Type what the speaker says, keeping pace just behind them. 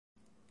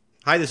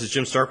Hi, this is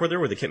Jim Starkweather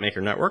with the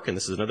Kitmaker Network, and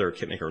this is another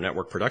Kitmaker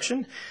Network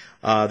production.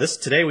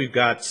 Today we've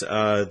got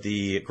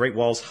the Great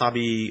Walls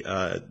Hobby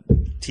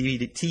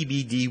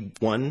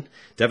TBD-1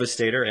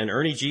 Devastator, and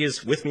Ernie Gee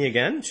is with me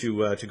again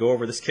to go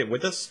over this kit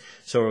with us.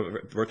 So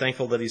we're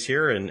thankful that he's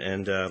here,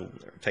 and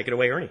take it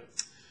away, Ernie.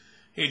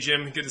 Hey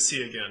Jim, good to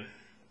see you again.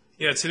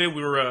 Yeah, today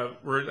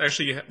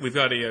we've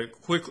got a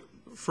quick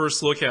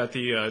first look at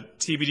the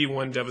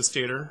TBD-1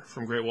 Devastator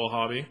from Great Wall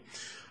Hobby.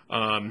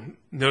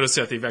 Notice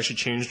that they've actually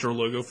changed their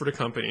logo for the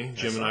company.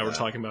 Jim and I were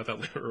talking about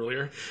that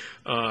earlier.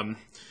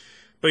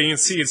 But you can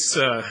see it's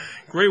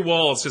Great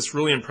Wall has just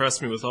really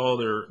impressed me with all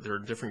their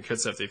different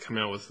kits that they've come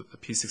out with, the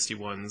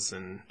P61s,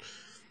 and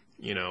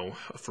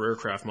for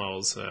aircraft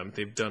models.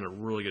 They've done a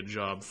really good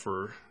job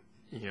for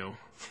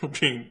for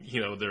being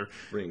they're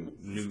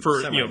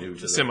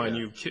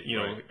semi-new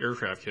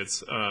aircraft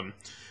kits.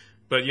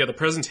 But yeah, the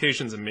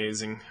presentation's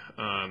amazing.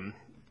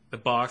 The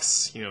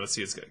box, let's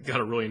see, it's got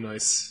a really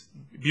nice,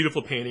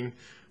 beautiful painting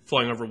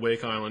flying over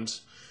Wake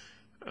Island.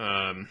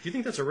 Do you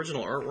think that's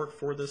original artwork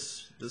for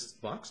this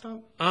box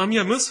top?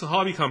 Yeah, most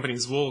hobby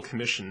companies will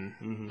commission.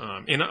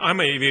 And I'm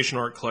an aviation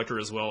art collector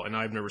as well, and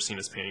I've never seen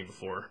this painting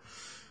before.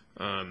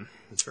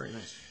 It's very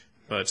nice.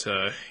 But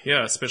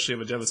yeah, especially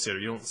of a Devastator.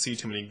 You don't see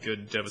too many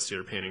good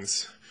Devastator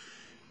paintings.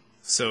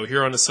 So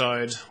here on the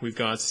side, we've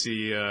got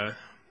the,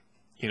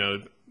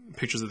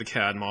 pictures of the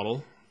CAD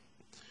model.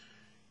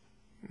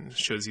 It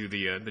shows you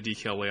the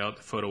decal layout,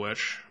 the photo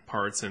etch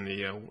parts, and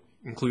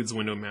includes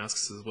window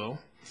masks as well.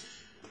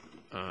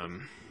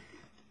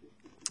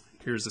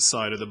 Here's the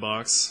side of the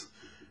box,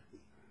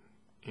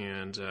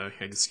 and I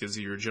guess gives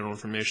you your general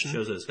information.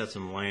 Shows that it's got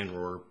some land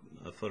or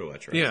a photo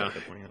etch. Right? Yeah,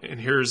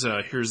 and here's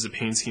the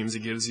paint schemes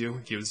it gives you.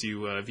 It gives you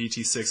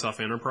VT-6 off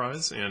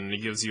Enterprise, and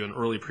it gives you an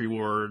early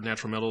pre-war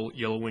natural metal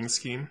yellow wing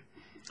scheme.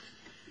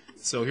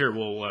 So here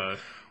we'll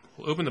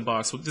open the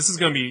box. This is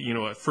going to be,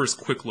 a first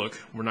quick look.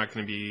 We're not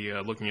going to be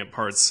looking at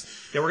parts.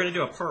 Yeah, we're going to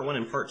do a part 1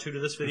 and part 2 to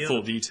this video.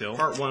 Full detail.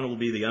 Part 1 will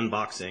be the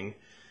unboxing,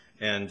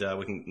 and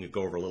we can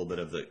go over a little bit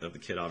of the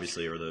kit,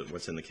 obviously, or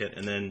what's in the kit.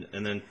 And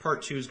then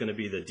part 2 is going to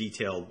be the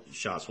detailed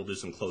shots. We'll do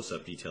some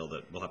close-up detail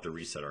that we'll have to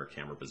reset our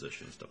camera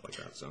position and stuff like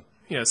that. So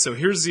yeah. So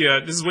here's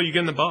this is what you get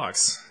in the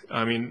box.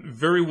 I mean,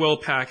 very well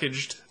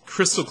packaged,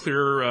 crystal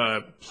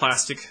clear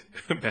plastic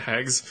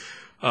bags.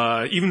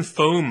 Even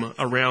foam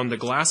around the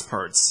glass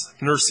parts.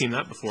 I've never seen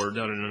that before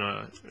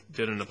done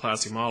in a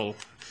plastic model.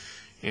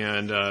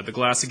 And the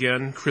glass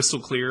again,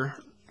 crystal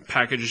clear,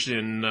 packaged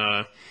in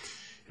a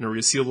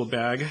resealable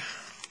bag.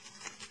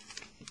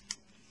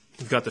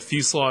 We've got the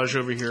fuselage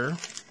over here.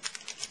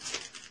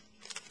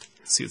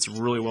 See, it's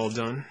really well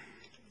done.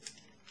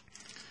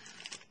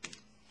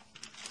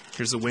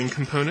 Here's the wing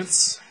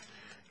components.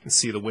 You can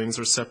see the wings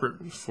are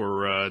separate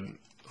for a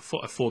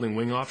folding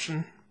wing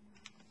option.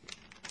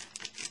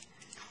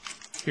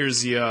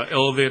 Here's the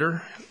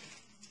elevator,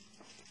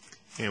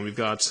 and we've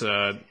got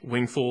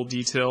wing fold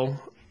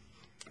detail,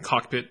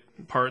 cockpit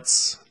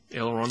parts,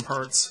 aileron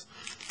parts,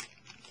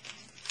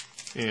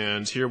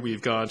 and here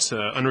we've got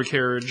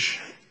undercarriage,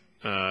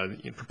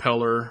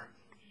 propeller,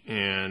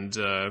 and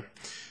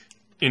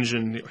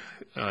engine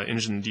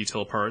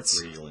detail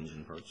parts. Radial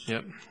engine parts.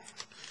 Yep.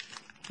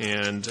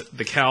 And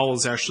the cowl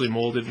is actually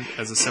molded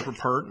as a separate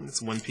part.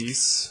 It's one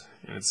piece,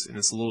 and it's in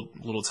this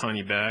little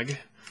tiny bag.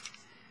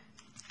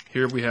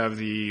 Here we have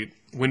the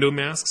window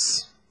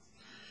masks,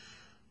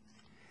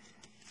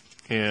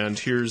 and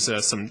here's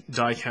some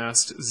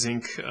die-cast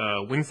zinc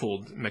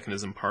wingfold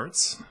mechanism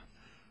parts.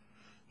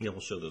 Yeah,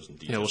 we'll show those in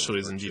detail. Yeah, we'll show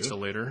these in detail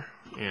later.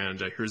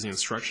 And here's the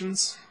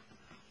instructions.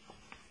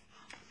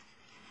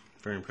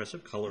 Very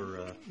impressive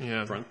color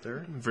front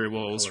there. Very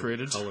well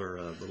illustrated. Color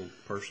little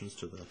portions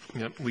to the.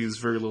 Yep, leaves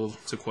very little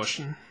to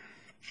question.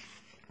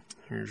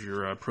 Here's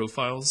your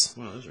profiles.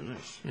 Wow, those are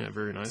nice. Yeah,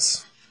 very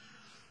nice.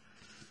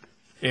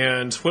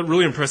 And what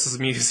really impresses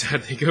me is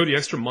that they go the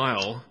extra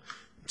mile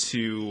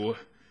to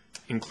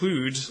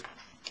include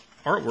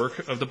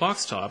artwork of the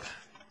box top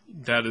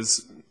that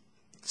is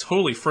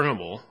totally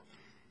frameable.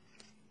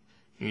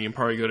 You can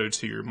probably go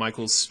to your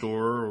Michael's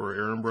store or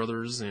Aaron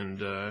Brothers and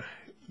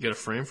get a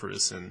frame for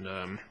this. And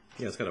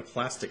yeah, it's got a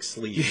plastic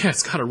sleeve. Yeah,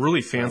 it's got a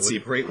really fancy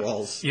with the Great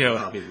Walls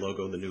hobby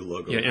logo, the new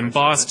logo. Yeah,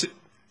 embossed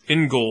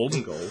in gold.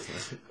 In gold.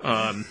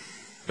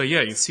 But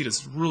yeah, you can see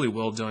this really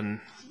well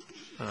done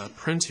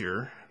print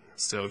here.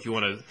 So if you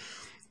want to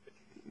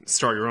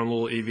start your own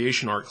little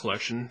aviation art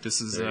collection,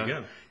 this is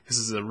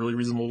a really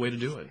reasonable way to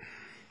do it.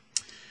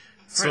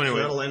 So anyway,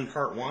 so that'll end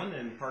part 1,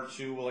 and part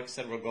 2, like I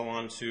said, we'll go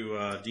on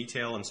to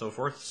detail and so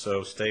forth.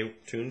 So stay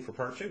tuned for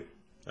part 2.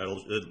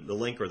 The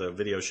link or the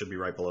video should be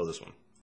right below this one.